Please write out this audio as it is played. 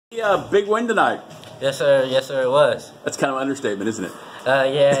Yeah, big win tonight. Yes, sir. Yes, sir. It was. That's kind of an understatement, isn't it?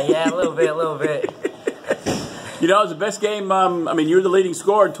 Yeah, a little bit, a little bit. You know, it was the best game. I mean, you were the leading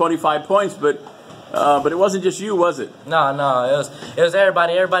scorer, 25 points, but it wasn't just you, was it? No, it was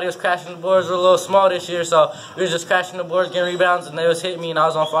everybody. Everybody was crashing the boards. We were a little small this year, so we were just crashing the boards, getting rebounds, and they was hitting me, and I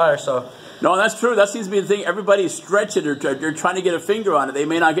was on fire. So. No, that's true. That seems to be the thing. Everybody's stretching or they're trying to get a finger on it. They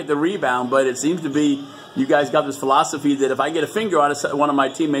may not get the rebound, but it seems to be you guys got this philosophy that if I get a finger on it, one of my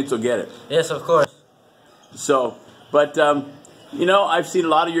teammates will get it. Yes, of course. So, but you know, I've seen a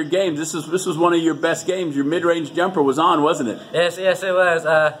lot of your games. This was one of your best games. Your mid-range jumper was on, wasn't it? Yes, it was.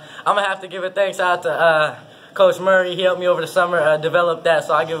 I'm gonna have to give a thanks out to Coach Murray. He helped me over the summer develop that,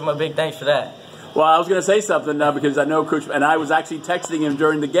 so I give him a big thanks for that. Well, I was going to say something because I know Coach, and I was actually texting him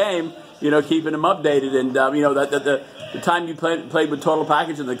during the game, you know, keeping him updated. And you know, the time you played with Total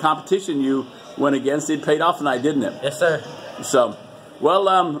Package and the competition you went against, it paid off tonight, didn't it? Yes, sir. So. Well,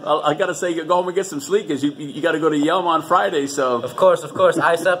 I got to say, go home and get some sleep because you got to go to Yelm on Friday. So of course,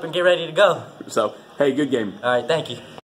 ice up and get ready to go. So, hey, good game. All right, thank you.